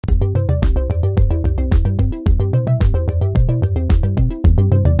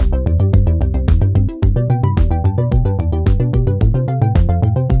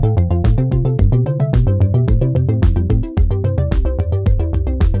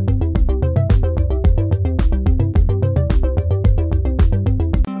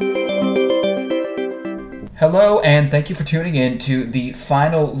Hello, and thank you for tuning in to the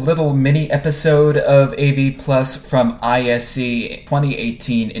final little mini episode of AV Plus from ISE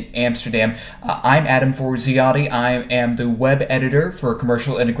 2018 in Amsterdam. I'm Adam Forziati. I am the web editor for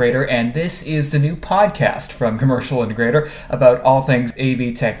Commercial Integrator, and this is the new podcast from Commercial Integrator about all things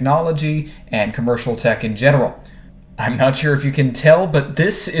AV technology and commercial tech in general. I'm not sure if you can tell, but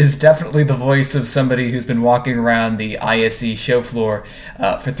this is definitely the voice of somebody who's been walking around the ISE show floor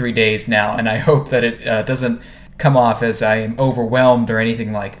for 3 days now, and I hope that it doesn't come off as I am overwhelmed or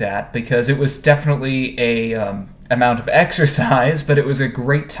anything like that, because it was definitely a amount of exercise, but it was a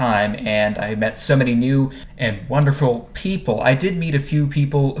great time, and I met so many new and wonderful people. I did meet a few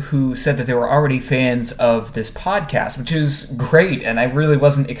people who said that they were already fans of this podcast, which is great, and I really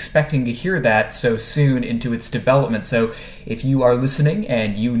wasn't expecting to hear that so soon into its development. So if you are listening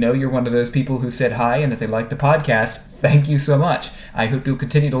and you know you're one of those people who said hi and that they like the podcast, thank you so much. I hope you'll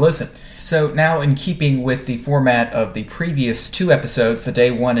continue to listen. So now, in keeping with the format of the previous two episodes, the Day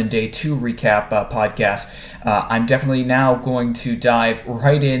 1 and Day 2 recap podcast, I'm definitely now going to dive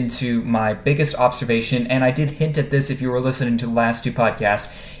right into my biggest observation, and I did hint at this if you were listening to the last two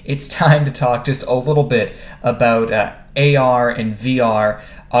podcasts. It's time to talk just a little bit about AR and VR,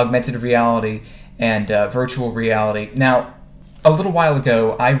 augmented reality, and virtual reality. Now, a little while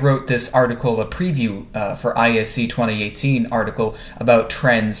ago, I wrote this article, a preview for ISE 2018 article about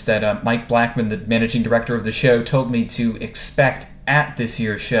trends that Mike Blackman, the managing director of the show, told me to expect at this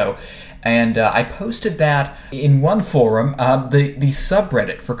year's show. And I posted that in one forum, the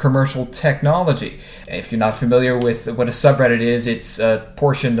subreddit for commercial technology. If you're not familiar with what a subreddit is, it's a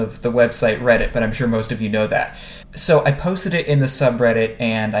portion of the website Reddit, but I'm sure most of you know that. So I posted it in the subreddit,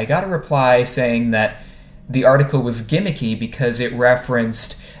 and I got a reply saying that the article was gimmicky because it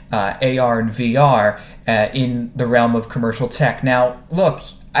referenced AR and VR in the realm of commercial tech. Now, look,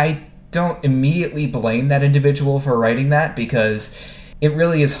 I don't immediately blame that individual for writing that, because it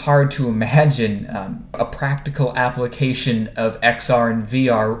really is hard to imagine a practical application of XR and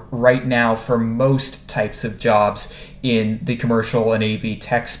VR right now for most types of jobs in the commercial and AV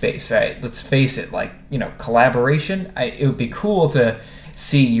tech space. Let's face it, collaboration, it would be cool to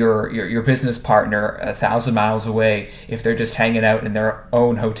see your business partner 1,000 miles away if they're just hanging out in their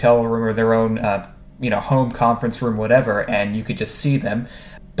own hotel room or their own home conference room, whatever, and you could just see them.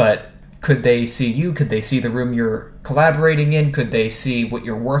 But could they see you? Could they see the room you're collaborating in? Could they see what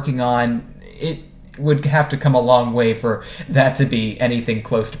you're working on? It would have to come a long way for that to be anything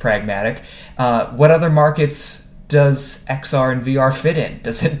close to pragmatic. What other markets does XR and VR fit in?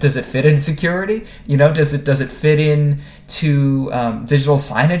 Does it fit in security? Does it fit in to digital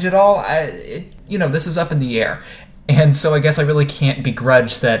signage at all? This is up in the air. And so I guess I really can't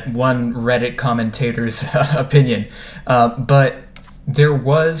begrudge that one Reddit commentator's opinion. But there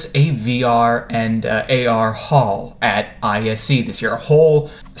was a VR and AR hall at ISE this year, a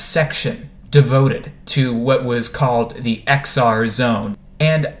whole section devoted to what was called the XR zone.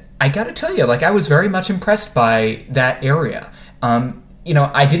 And I gotta tell you, I was very much impressed by that area.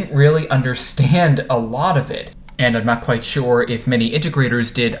 I didn't really understand a lot of it, and I'm not quite sure if many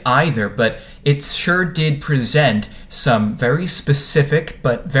integrators did either, but it sure did present some very specific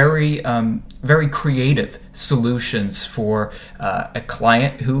but very creative solutions for a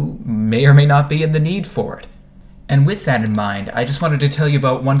client who may or may not be in the need for it. And with that in mind, I just wanted to tell you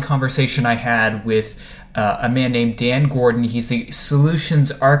about one conversation I had with a man named Dan Gordon. He's the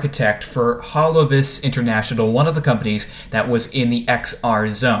solutions architect for Holovis International, one of the companies that was in the XR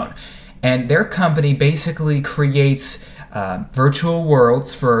zone. And their company basically creates virtual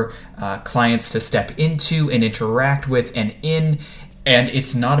worlds for clients to step into and interact with and in. And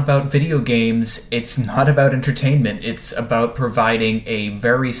it's not about video games, it's not about entertainment, it's about providing a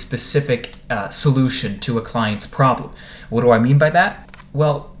very specific solution to a client's problem. What do I mean by that?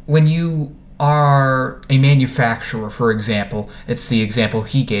 Well, when you are a manufacturer, for example, it's the example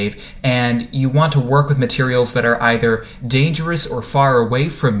he gave, and you want to work with materials that are either dangerous or far away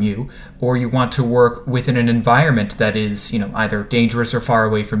from you, or you want to work within an environment that is, either dangerous or far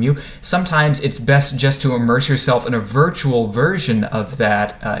away from you, sometimes it's best just to immerse yourself in a virtual version of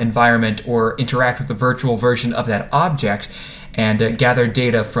that environment or interact with the virtual version of that object and gather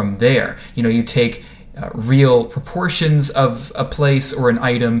data from there. You take real proportions of a place or an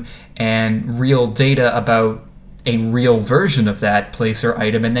item and real data about a real version of that place or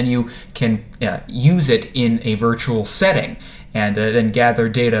item, and then you can use it in a virtual setting and then gather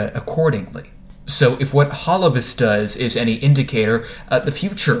data accordingly. So if what Holovis does is any indicator, the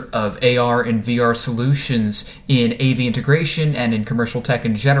future of AR and VR solutions in AV integration and in commercial tech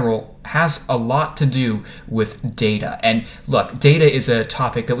in general has a lot to do with data. And look, data is a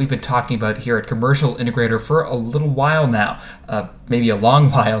topic that we've been talking about here at Commercial Integrator for a little while now, maybe a long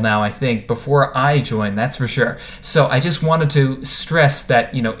while now, I think, before I joined, that's for sure. So I just wanted to stress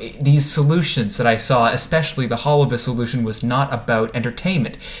that, these solutions that I saw, especially the Holovis solution, was not about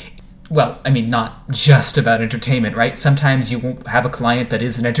entertainment. Well, I mean, not just about entertainment, right? Sometimes you won't have a client that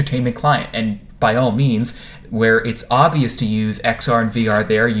is an entertainment client, and by all means, where it's obvious to use XR and VR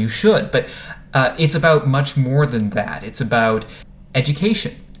there, you should. But it's about much more than that. It's about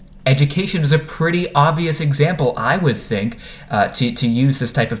education. Education is a pretty obvious example, I would think, to use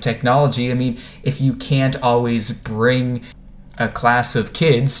this type of technology. I mean, if you can't always bring a class of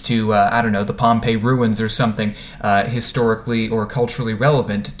kids to, the Pompeii ruins or something historically or culturally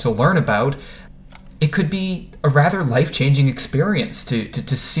relevant to learn about, it could be a rather life-changing experience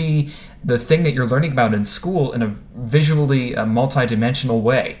to see the thing that you're learning about in school in a visually multidimensional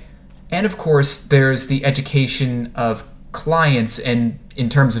way. And of course, there's the education of clients and in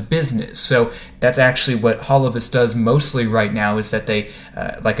terms of business. So that's actually what Holovis does mostly right now, is that they,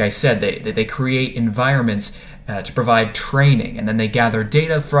 like I said, they create environments to provide training, and then they gather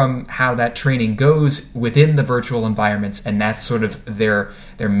data from how that training goes within the virtual environments, and that's sort of their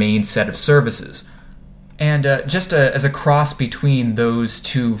main set of services. And as a cross between those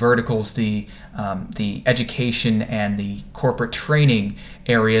two verticals, the education and the corporate training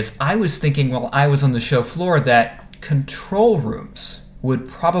areas, I was thinking while I was on the show floor that control rooms would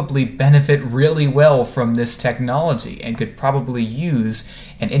probably benefit really well from this technology and could probably use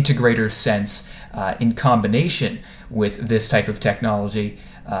an integrator sense in combination with this type of technology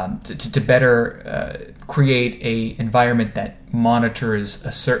to better create an environment that monitors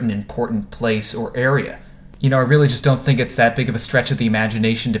a certain important place or area. I really just don't think it's that big of a stretch of the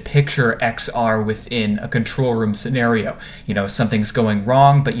imagination to picture XR within a control room scenario. Something's going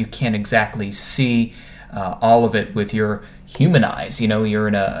wrong, but you can't exactly see all of it with your human eyes. You're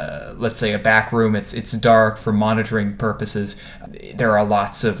in let's say a back room, it's dark for monitoring purposes. There are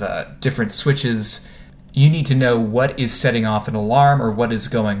lots of different switches. You need to know what is setting off an alarm or what is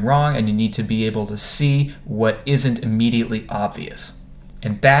going wrong, and you need to be able to see what isn't immediately obvious.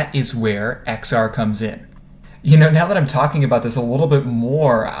 And that is where XR comes in. Now that I'm talking about this a little bit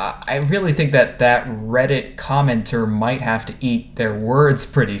more, I really think that Reddit commenter might have to eat their words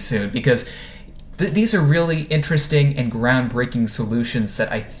pretty soon, because these are really interesting and groundbreaking solutions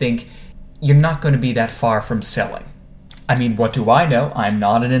that I think you're not going to be that far from selling. I mean, what do I know? I'm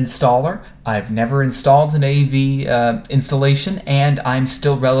not an installer. I've never installed an AV installation, and I'm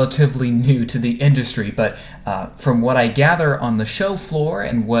still relatively new to the industry. But from what I gather on the show floor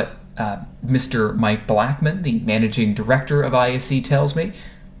and what Mr. Mike Blackman, the managing director of ISE, tells me,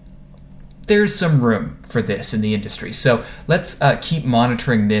 there's some room for this in the industry. So let's keep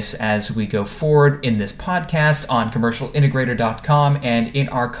monitoring this as we go forward in this podcast on commercialintegrator.com and in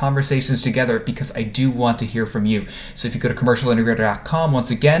our conversations together, because I do want to hear from you. So if you go to commercialintegrator.com, once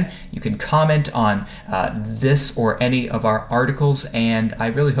again, you can comment on this or any of our articles, and I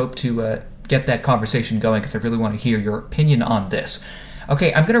really hope to get that conversation going, because I really want to hear your opinion on this.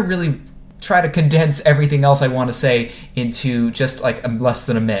 Okay, I'm going to really try to condense everything else I want to say into just like less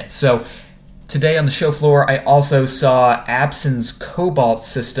than a minute. So today on the show floor, I also saw Abson's Cobalt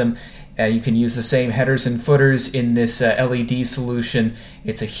system. You can use the same headers and footers in this LED solution.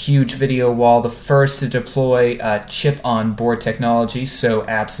 It's a huge video wall, the first to deploy chip-on-board technology. So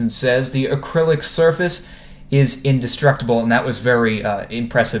Abson says the acrylic surface is indestructible, and that was very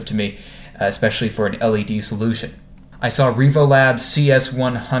impressive to me, especially for an LED solution. I saw Revolab's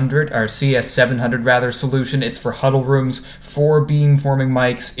CS100, or CS700 rather, solution. It's for huddle rooms, 4 beamforming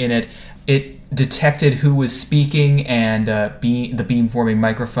mics in it. It detected who was speaking, and the beamforming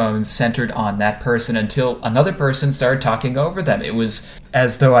microphones centered on that person until another person started talking over them. It was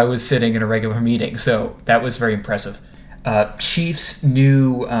as though I was sitting in a regular meeting, so that was very impressive. Chief's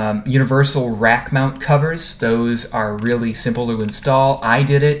new universal rack mount covers, those are really simple to install. I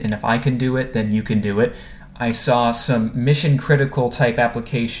did it, and if I can do it, then you can do it. I saw some mission-critical type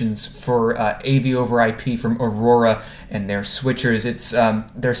applications for AV over IP from Aurora and their switchers.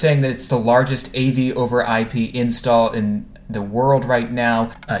 They're saying that it's the largest AV over IP install in the world right now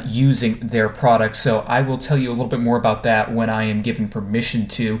using their product. So I will tell you a little bit more about that when I am given permission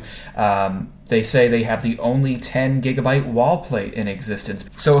to. They say they have the only 10 gigabyte wall plate in existence.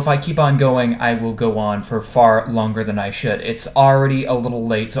 So if I keep on going, I will go on for far longer than I should. It's already a little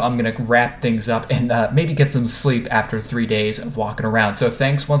late, so I'm going to wrap things up and maybe get some sleep after 3 days of walking around. So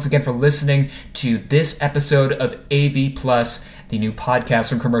thanks once again for listening to this episode of AV Plus, the new podcast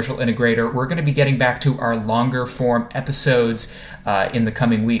from Commercial Integrator. We're going to be getting back to our longer form episodes in the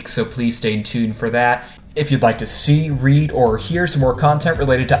coming weeks, so please stay tuned for that. If you'd like to see, read, or hear some more content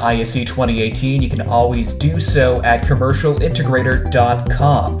related to ISE 2018, you can always do so at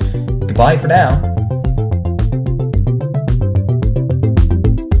commercialintegrator.com. Goodbye for now.